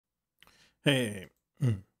Hey,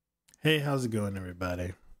 hey, how's it going,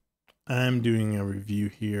 everybody? I'm doing a review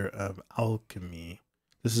here of Alchemy.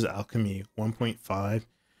 This is Alchemy 1.5,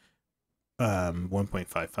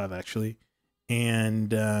 1.55 actually,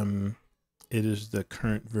 and it is the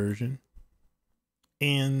current version.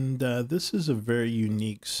 And this is a very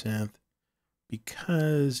unique synth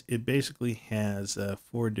because it basically has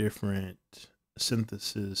 4 different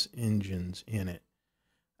synthesis engines in it,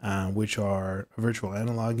 which are a virtual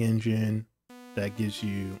analog engine that gives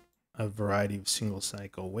you a variety of single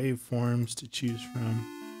cycle waveforms to choose from.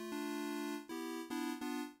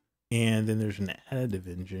 And then there's an additive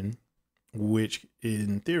engine, which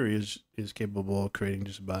in theory is capable of creating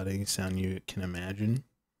just about any sound you can imagine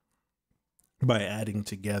by adding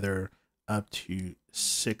together up to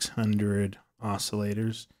 600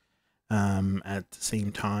 oscillators at the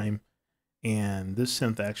same time. And this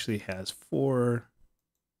synth actually has 4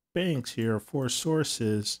 banks here, 4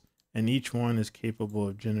 sources, and each one is capable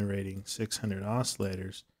of generating 600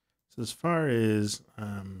 oscillators. So as far as,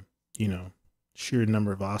 sheer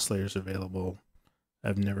number of oscillators available,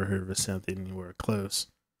 I've never heard of a synth anywhere close.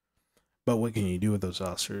 But what can you do with those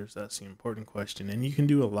oscillators? That's the important question. And you can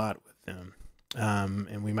do a lot with them.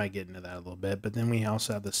 And we might get into that a little bit. But then we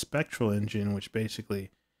also have the spectral engine, which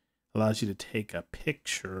basically allows you to take a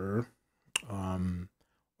picture,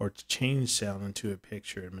 or to change sound into a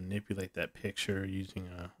picture and manipulate that picture using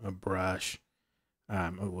a brush,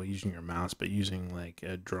 using your mouse, but using like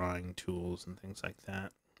drawing tools and things like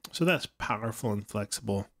that. So that's powerful and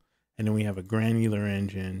flexible. And then we have a granular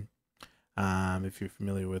engine. If you're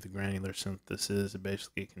familiar with a granular synthesis, it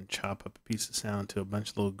basically can chop up a piece of sound to a bunch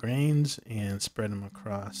of little grains and spread them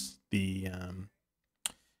across the kind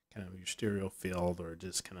of your stereo field, or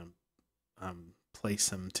just kind of place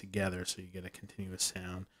them together so you get a continuous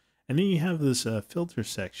sound. And then you have this filter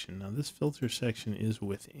section. Now this filter section is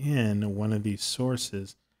within one of these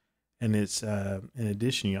sources, and it's in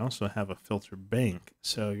addition you also have a filter bank.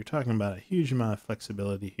 So you're talking about a huge amount of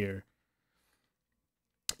flexibility here.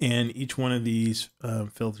 And each one of these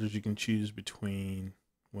filters, you can choose between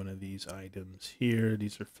one of these items here.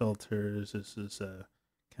 These are filters. This is a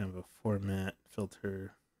kind of a format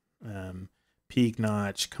filter, peak,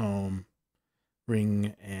 notch, comb,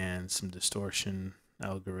 ring, and some distortion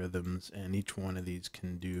algorithms. And each one of these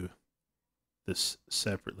can do this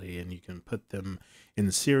separately, and you can put them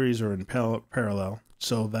in series or in parallel.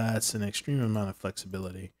 So that's an extreme amount of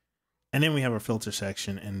flexibility. And then we have our filter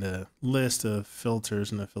section, and the list of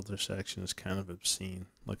filters in the filter section is kind of obscene.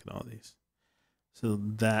 Look at all these. So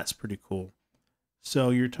that's pretty cool. So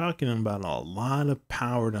you're talking about a lot of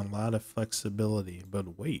power and a lot of flexibility,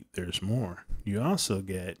 but wait, there's more. You also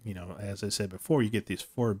get, as I said before, you get these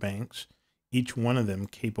 4 banks, each one of them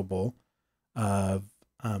capable of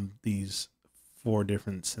these 4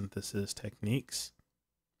 different synthesis techniques.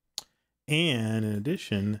 And in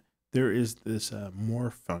addition, there is this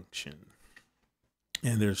morph function,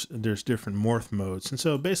 and there's different morph modes. And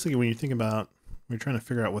so basically when you think about, we're trying to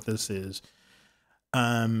figure out what this is,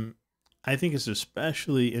 I think it's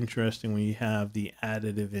especially interesting when you have the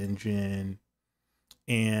additive engine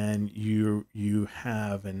and you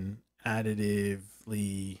have an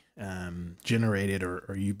additively generated,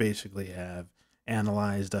 or you basically have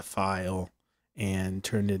analyzed a file and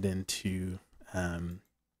turned it into an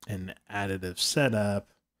additive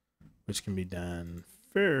setup, which can be done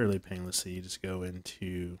fairly painlessly. You just go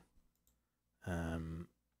into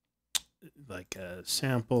like a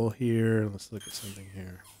sample here. Let's look at something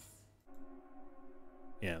here.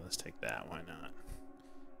 Yeah, let's take that. Why not?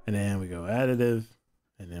 And then we go additive,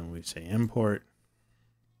 and then we say import.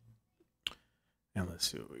 And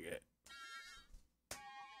let's see what we get.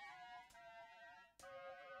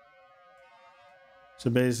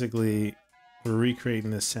 So basically, we're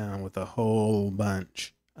recreating this sound with a whole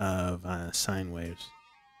bunch of sine waves.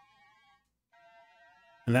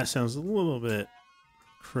 And that sounds a little bit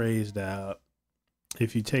crazed out.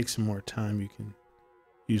 If you take some more time, you can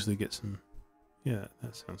usually get some, yeah,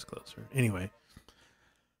 that sounds closer. Anyway,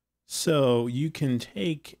 so you can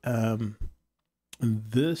take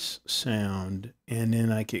this sound, and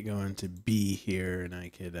then I could go into B here, and I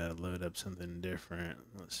could load up something different.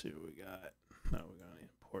 Let's see what we got. No, we're going to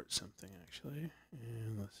import something actually,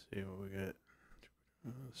 and let's see what we get.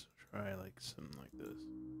 Let's try like something like this.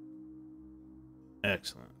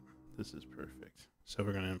 Excellent. This is perfect. So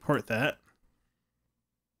we're going to import that.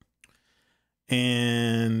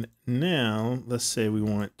 And now let's say we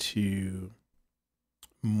want to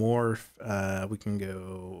morph. We can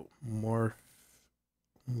go morph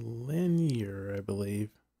linear, I believe.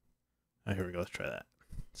 Oh, here we go. Let's try that.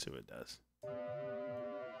 Let's see what it does.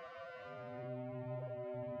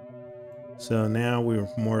 So now we're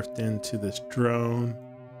morphed into this drone,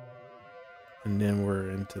 and then we're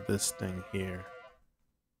into this thing here.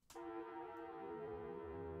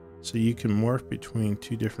 So you can morph between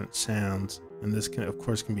two different sounds, and this can, of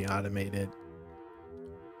course, can be automated.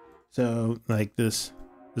 So like this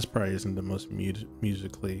probably isn't the most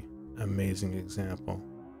musically amazing example,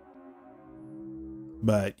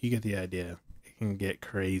 but you get the idea. It can get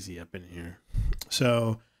crazy up in here.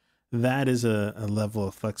 So that is a level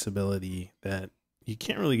of flexibility that you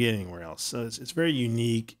can't really get anywhere else. So it's very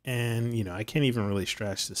unique, and you know, I can't even really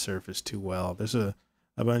scratch the surface too well. There's a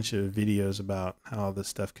bunch of videos about how all this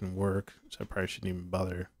stuff can work, so I probably shouldn't even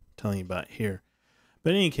bother telling you about here.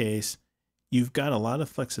 But in any case, you've got a lot of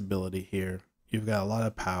flexibility here. You've got a lot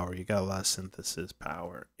of power. You got a lot of synthesis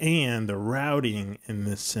power, and the routing in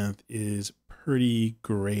this synth is pretty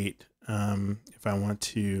great. If I want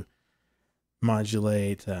to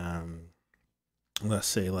modulate, let's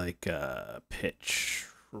say like pitch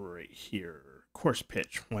right here, coarse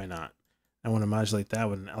pitch, why not? I want to modulate that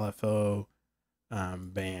with an LFO.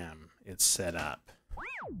 Bam, it's set up,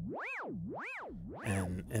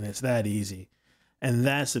 and it's that easy. And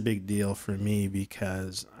that's a big deal for me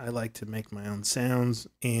because I like to make my own sounds,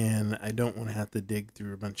 and I don't want to have to dig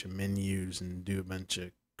through a bunch of menus and do a bunch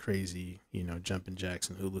of crazy, you know, jumping jacks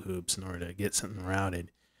and hula hoops in order to get something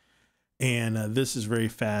routed. And this is very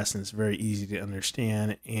fast, and it's very easy to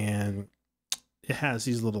understand, and it has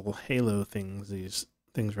these little halo things, these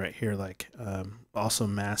things right here, like also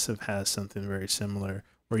Massive has something very similar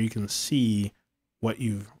where you can see what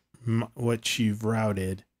you've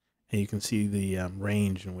routed, and you can see the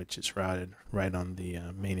range in which it's routed right on the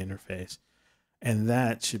main interface. And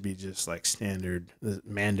that should be just like standard,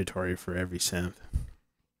 mandatory for every synth.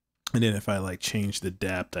 And then if I like change the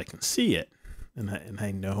depth, I can see it, and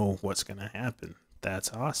I know what's going to happen.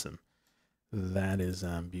 That's awesome. That is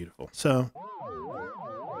beautiful. So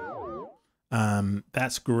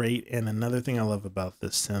that's great. And another thing I love about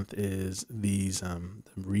this synth is these the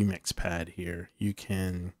remix pad here. You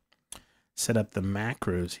can set up the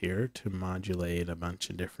macros here to modulate a bunch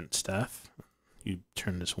of different stuff. You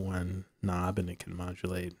turn this one knob and it can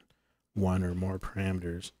modulate one or more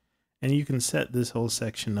parameters. And you can set this whole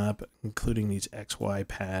section up, including these XY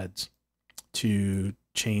pads, to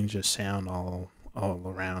change the sound all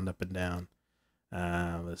around, up and down.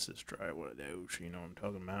 Let's just try one of those, you know what I'm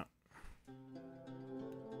talking about.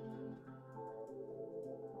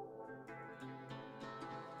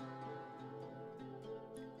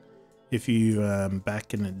 If you,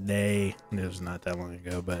 back in the day, it was not that long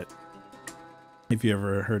ago, but if you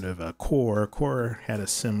ever heard of a Core had a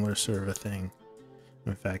similar sort of a thing.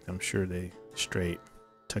 In fact, I'm sure they straight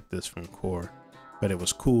took this from Core, but it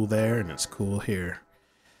was cool there and it's cool here.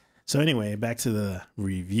 So anyway, back to the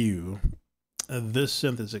review. This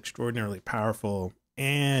synth is extraordinarily powerful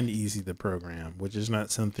and easy to program, which is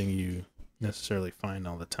not something you necessarily find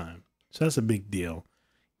all the time. So that's a big deal.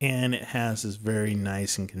 And it has this very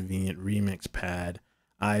nice and convenient remix pad.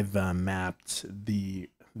 I've mapped the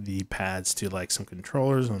pads to like some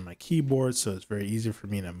controllers on my keyboard, so it's very easy for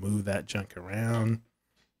me to move that junk around.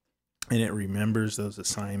 And it remembers those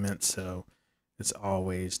assignments, so it's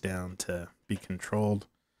always down to be controlled.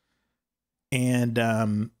 And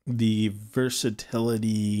the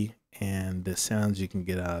versatility and the sounds you can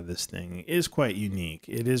get out of this thing is quite unique.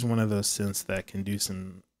 It is one of those synths that can do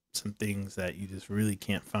some things that you just really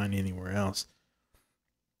can't find anywhere else.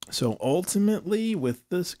 So ultimately, with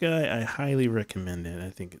this guy, I highly recommend it. I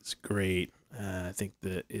think it's great. I think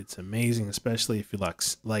that it's amazing, especially if you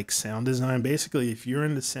like sound design. Basically, if you're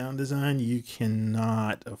into sound design, you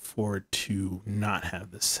cannot afford to not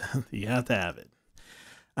have this. You have to have it.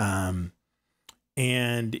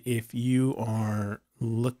 And if you are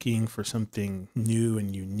looking for something new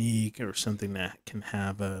and unique, or something that can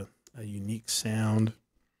have a unique sound,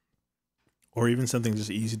 or even something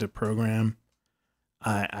just easy to program,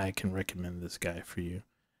 I can recommend this guy for you.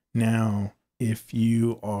 Now, if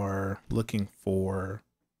you are looking for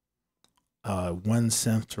one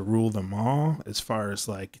synth to rule them all, as far as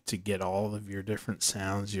like to get all of your different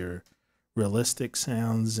sounds, your realistic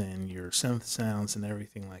sounds and your synth sounds and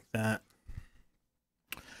everything like that,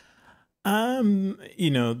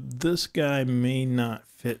 you know, this guy may not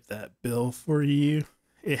fit that bill for you.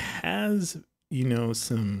 It has, you know,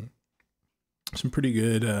 some pretty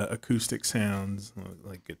good acoustic sounds,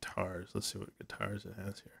 like guitars. Let's see what guitars it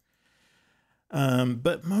has here.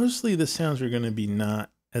 But mostly the sounds are going to be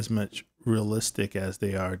not as much realistic as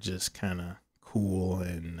they are just kind of cool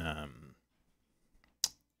and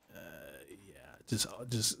yeah,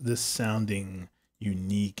 just this sounding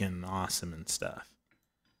unique and awesome and stuff.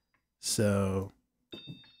 So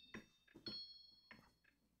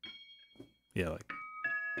Yeah, like,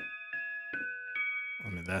 I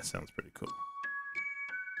mean, that sounds pretty cool.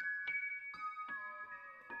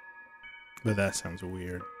 But that sounds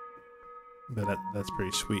weird. But that's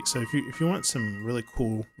pretty sweet. So if you want some really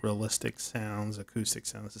cool, realistic sounds, acoustic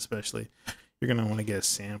sounds especially, you're gonna want to get a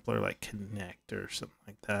sampler like Connect or something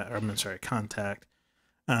like that. Or I'm sorry, Contact.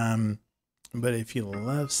 But if you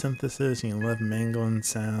love synthesis and you love mangling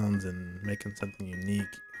sounds and making something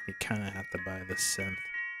unique, you kind of have to buy the synth.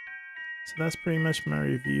 So that's pretty much my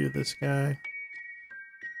review of this guy.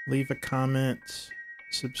 Leave a comment,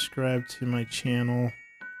 subscribe to my channel.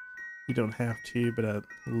 You don't have to, but I'd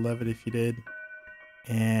love it if you did.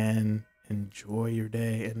 And enjoy your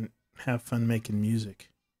day and have fun making music.